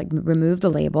 so you had to remove the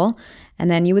label. And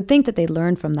then you would think that they'd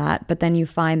learn from that, but then you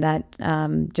find that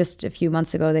just a few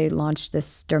months ago they launched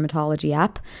this dermatology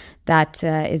app that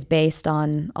is based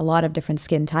on a lot of different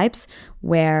skin types,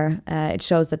 where it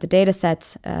shows that the data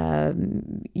sets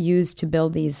used to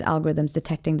build these algorithms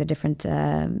detecting the different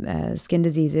skin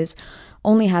diseases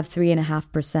only have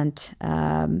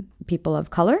 3.5% people of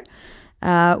color.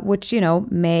 Which,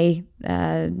 may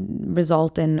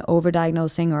result in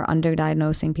overdiagnosing or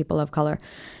underdiagnosing people of color.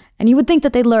 And you would think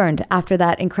that they learned after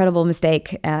that incredible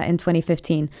mistake in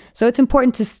 2015. So it's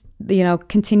important to,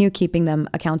 continue keeping them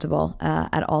accountable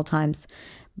at all times.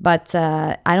 But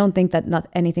I don't think that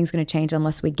anything's going to change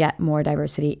unless we get more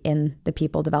diversity in the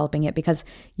people developing it, because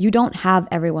you don't have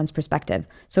everyone's perspective.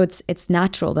 So it's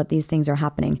natural that these things are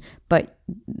happening, but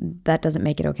that doesn't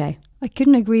make it okay. I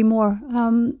couldn't agree more.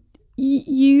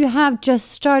 You have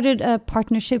just started a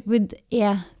partnership with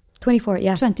 24,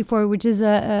 yeah. 24, which is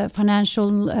a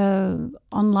financial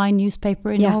online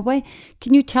newspaper in Norway.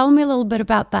 Can you tell me a little bit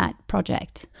about that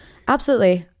project?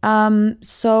 Absolutely.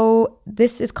 So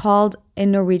this is called,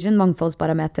 in Norwegian,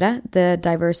 Mangfoldsbarometeret, the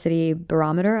diversity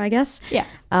barometer, I guess. Yeah.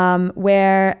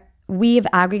 Where we've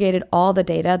aggregated all the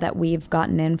data that we've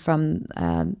gotten in from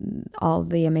all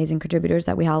the amazing contributors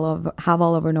that we have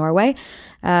all over Norway,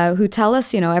 who tell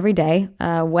us, every day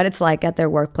what it's like at their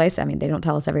workplace. I mean, they don't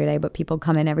tell us every day, but people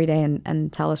come in every day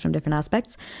and tell us from different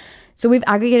aspects. So we've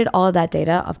aggregated all of that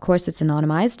data. Of course, it's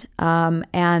anonymized.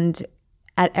 And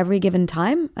at every given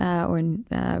time or in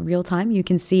real time, you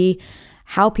can see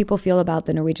how people feel about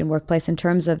the Norwegian workplace in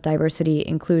terms of diversity,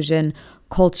 inclusion,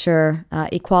 culture,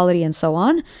 equality, and so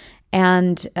on.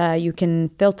 And you can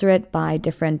filter it by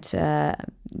different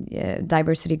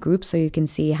diversity groups. So you can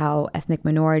see how ethnic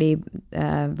minority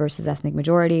versus ethnic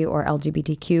majority, or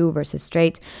LGBTQ versus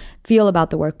straight, feel about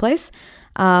the workplace.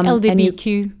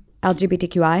 LGBTQI.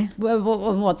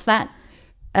 What's that?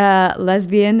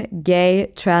 Lesbian,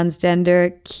 gay,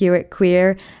 transgender,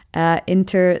 queer,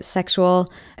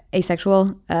 intersexual,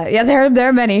 asexual. There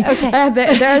are many. Okay.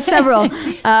 There are several.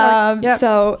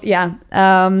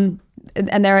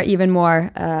 And there are even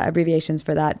more abbreviations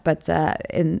for that. But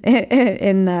in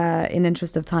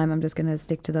interest of time, I'm just going to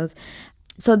stick to those.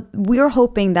 So we're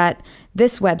hoping that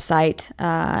this website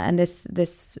and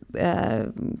this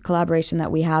collaboration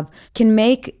that we have can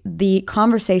make the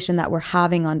conversation that we're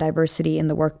having on diversity in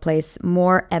the workplace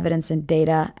more evidence and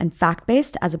data and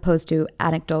fact-based, as opposed to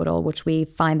anecdotal, which we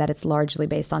find that it's largely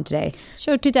based on today.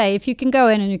 So today, if you can go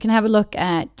in and you can have a look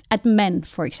at men,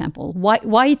 for example,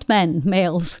 white men,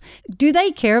 males, do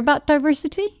they care about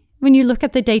diversity? When you look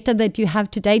at the data that you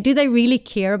have today, do they really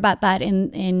care about that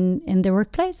in the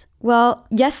workplace? Well,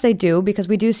 yes, they do, because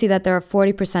we do see that there are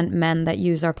 40% men that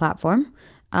use our platform.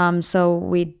 So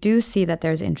we do see that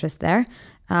there's interest there.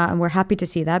 And we're happy to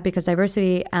see that, because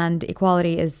diversity and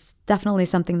equality is definitely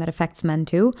something that affects men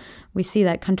too. We see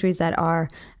that countries that are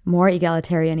more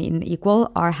egalitarian and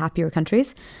equal are happier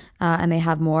countries, and they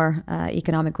have more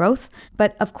economic growth.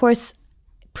 But of course,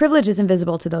 privilege is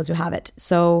invisible to those who have it.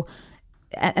 So,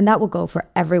 and that will go for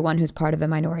everyone who's part of a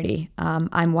minority.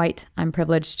 I'm white, I'm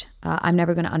privileged. I'm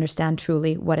never going to understand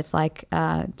truly what it's like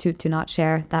to not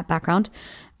share that background.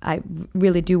 I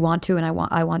really do want to, and I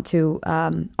want to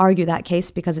argue that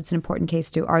case because it's an important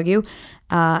case to argue,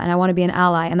 and I want to be an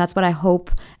ally, and that's what I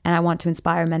hope, and I want to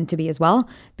inspire men to be as well,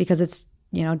 because it's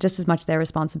just as much their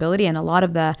responsibility. And a lot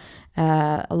of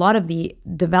the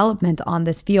development on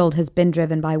this field has been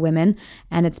driven by women,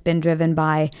 and it's been driven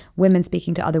by women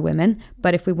speaking to other women.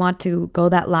 But if we want to go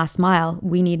that last mile,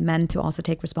 we need men to also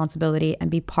take responsibility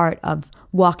and be part of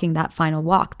walking that final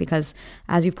walk, because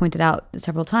as you've pointed out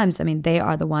several times, I mean, they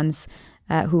are the ones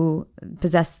who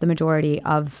possess the majority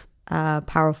of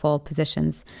powerful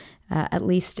positions, at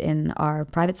least in our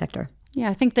private sector. Yeah,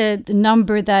 I think the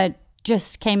number that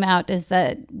just came out is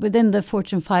that within the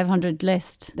Fortune 500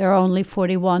 list, there are only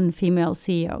 41 female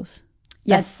CEOs.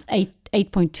 Yes. That's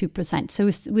 8.2%. So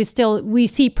we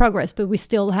see progress, but we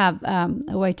still have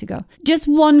a way to go. Just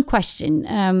one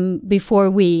question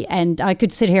before we end. I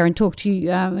could sit here and talk to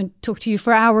you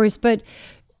for hours, but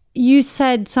you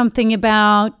said something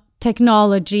about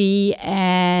technology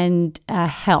and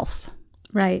health.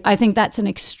 Right. I think that's an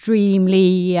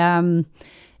extremely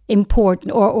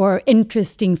important or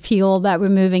interesting field that we're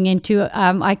moving into.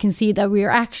 I can see that we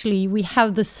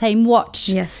have the same watch.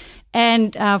 Yes.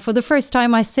 And for the first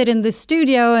time, I sit in the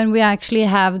studio and we actually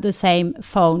have the same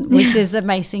phone, which is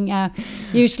amazing.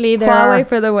 Usually there Huawei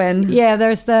for the win. Yeah,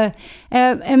 there's the...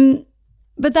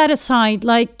 but that aside,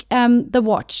 like the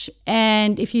watch,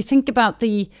 and if you think about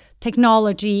the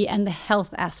technology and the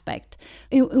health aspect,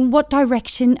 in what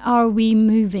direction are we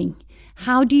moving?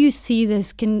 How do you see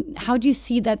this? How do you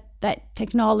see that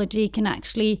technology can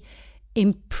actually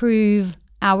improve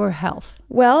our health?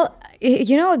 Well,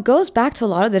 it goes back to a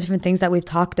lot of the different things that we've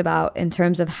talked about in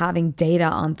terms of having data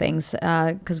on things,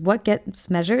 because what gets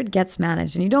measured gets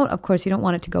managed. And you don't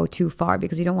want it to go too far,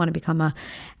 because you don't want to become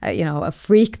a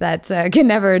freak that can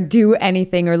never do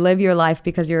anything or live your life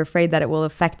because you're afraid that it will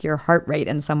affect your heart rate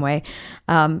in some way,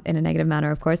 in a negative manner,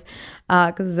 of course.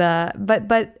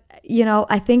 But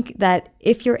I think that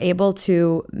if you're able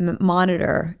to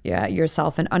monitor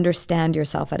yourself and understand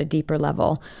yourself at a deeper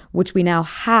level, which we now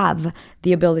have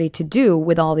the ability to do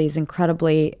with all these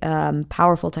incredibly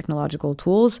powerful technological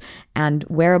tools and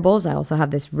wearables. I also have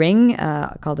this ring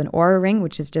called an Oura ring,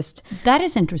 which is just... That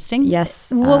is interesting.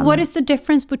 Yes. What is the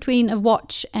difference between a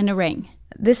watch and a ring?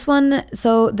 This one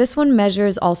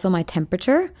measures also my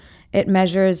temperature. It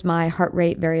measures my heart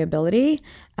rate variability.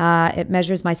 It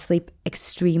measures my sleep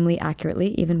extremely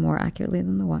accurately, even more accurately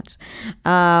than the watch.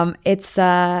 I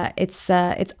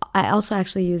also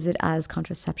actually use it as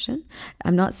contraception.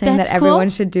 I'm not saying that everyone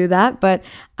should do that, but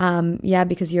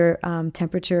because your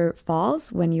temperature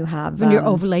falls when you have... When you're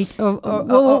ovulate.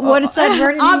 What is that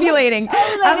word? Ovulating.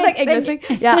 I was like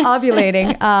English. Yeah,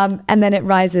 ovulating. And then it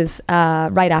rises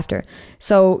right after.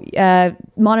 So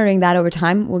monitoring that over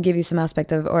time will give you some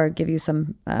aspect of, or give you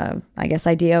some,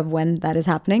 idea of when that is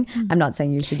happening. I'm not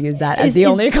saying you should use that as the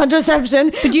only contraception.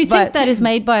 But do you think that is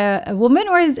made by a woman,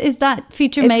 or is that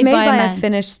feature made by a man? It's made by a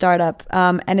Finnish startup,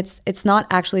 and it's not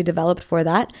actually developed for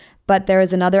that. But there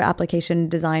is another application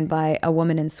designed by a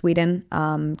woman in Sweden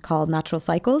called Natural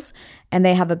Cycles, and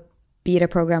they have a beta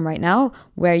program right now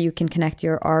where you can connect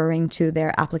your Oura ring to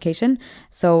their application.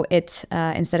 So it's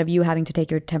instead of you having to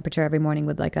take your temperature every morning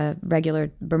with like a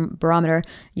regular barometer,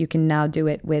 you can now do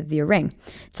it with your ring.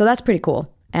 So that's pretty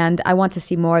cool. And I want to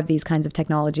see more of these kinds of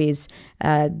technologies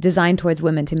designed towards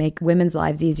women to make women's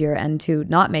lives easier, and to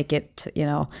not make it,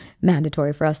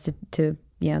 mandatory for us to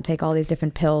take all these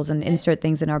different pills and insert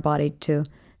things in our body to...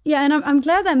 Yeah, and I'm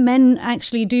glad that men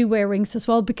actually do wear rings as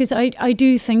well, because I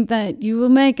do think that you will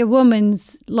make a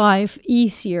woman's life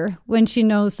easier when she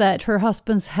knows that her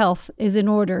husband's health is in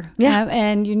order. Yeah.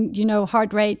 And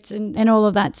heart rates and all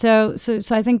of that. So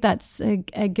I think that's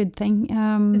a good thing.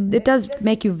 It does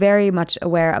make you very much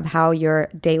aware of how your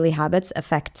daily habits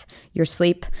affect your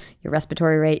sleep, your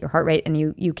respiratory rate, your heart rate, and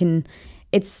you can...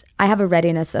 I have a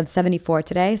readiness of 74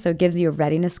 today, so it gives you a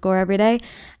readiness score every day,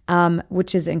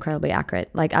 which is incredibly accurate.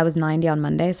 Like, I was 90 on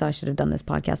Monday, so I should have done this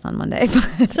podcast on Monday.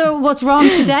 So what's wrong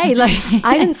today?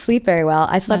 I didn't sleep very well.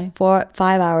 I slept 5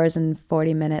 hours and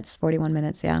 41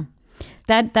 minutes, yeah.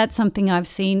 That's something I've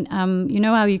seen. You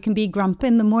know how you can be grumpy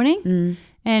in the morning? Mm.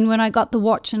 And when I got the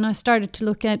watch and I started to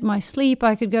look at my sleep,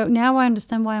 I could go, now I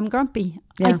understand why I'm grumpy.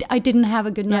 Yeah. I didn't have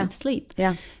a good night's sleep.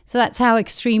 Yeah. So that's how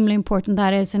extremely important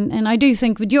that is. And I do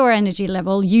think with your energy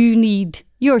level, you need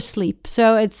your sleep.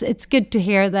 So it's good to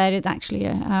hear that it's actually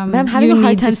but I'm having a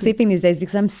hard time sleeping these days,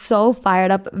 because I'm so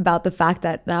fired up about the fact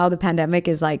that now the pandemic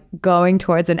is like going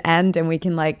towards an end, and we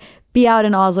can like be out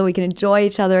in Oslo, we can enjoy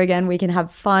each other again, we can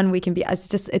have fun, we can be,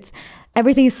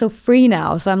 everything is so free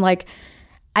now. So I'm like,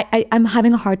 I'm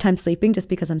having a hard time sleeping just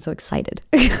because I'm so excited,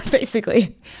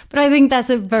 basically. But I think that's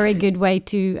a very good way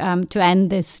to end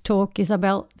this talk,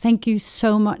 Isabelle. Thank you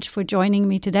so much for joining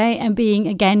me today and being,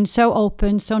 again, so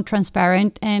open, so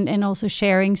transparent, and also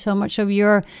sharing so much of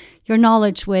your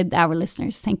knowledge with our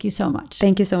listeners. Thank you so much.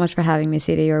 Thank you so much for having me,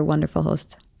 Siri. You're a wonderful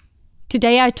host.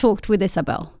 Today I talked with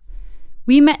Isabelle.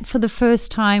 We met for the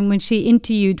first time when she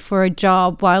interviewed for a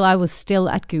job while I was still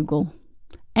at Google.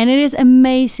 And it is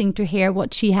amazing to hear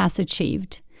what she has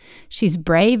achieved. She's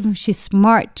brave, she's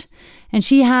smart, and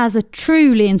she has a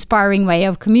truly inspiring way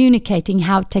of communicating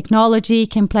how technology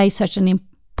can play such an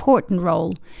important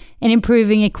role in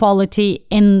improving equality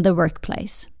in the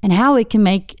workplace and how it can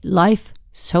make life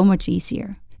so much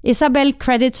easier. Isabelle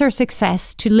credits her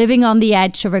success to living on the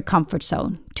edge of her comfort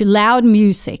zone, to loud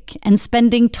music, and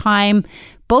spending time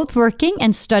both working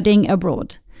and studying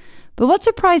abroad. But what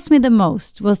surprised me the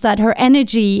most was that her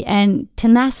energy and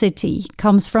tenacity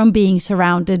comes from being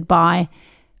surrounded by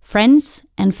friends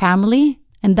and family,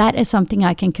 and that is something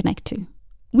I can connect to.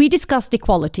 We discussed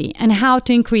equality and how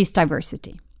to increase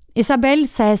diversity. Isabelle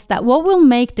says that what will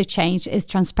make the change is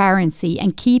transparency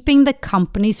and keeping the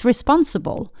companies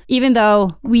responsible, even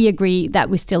though we agree that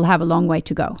we still have a long way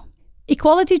to go.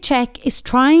 Equality Check is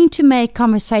trying to make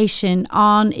conversation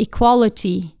on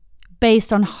equality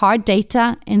based on hard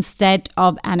data instead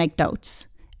of anecdotes.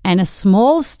 And a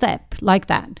small step like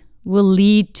that will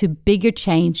lead to bigger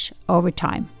change over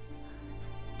time.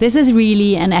 This is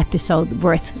really an episode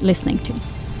worth listening to.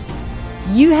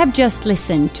 You have just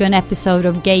listened to an episode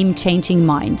of Game Changing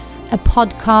Minds, a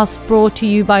podcast brought to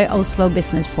you by Oslo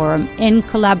Business Forum in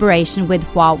collaboration with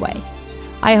Huawei.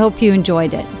 I hope you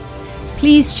enjoyed it.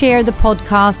 Please share the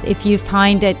podcast if you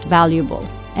find it valuable.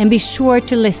 And be sure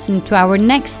to listen to our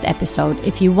next episode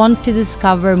if you want to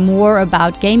discover more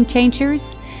about game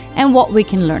changers and what we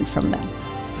can learn from them.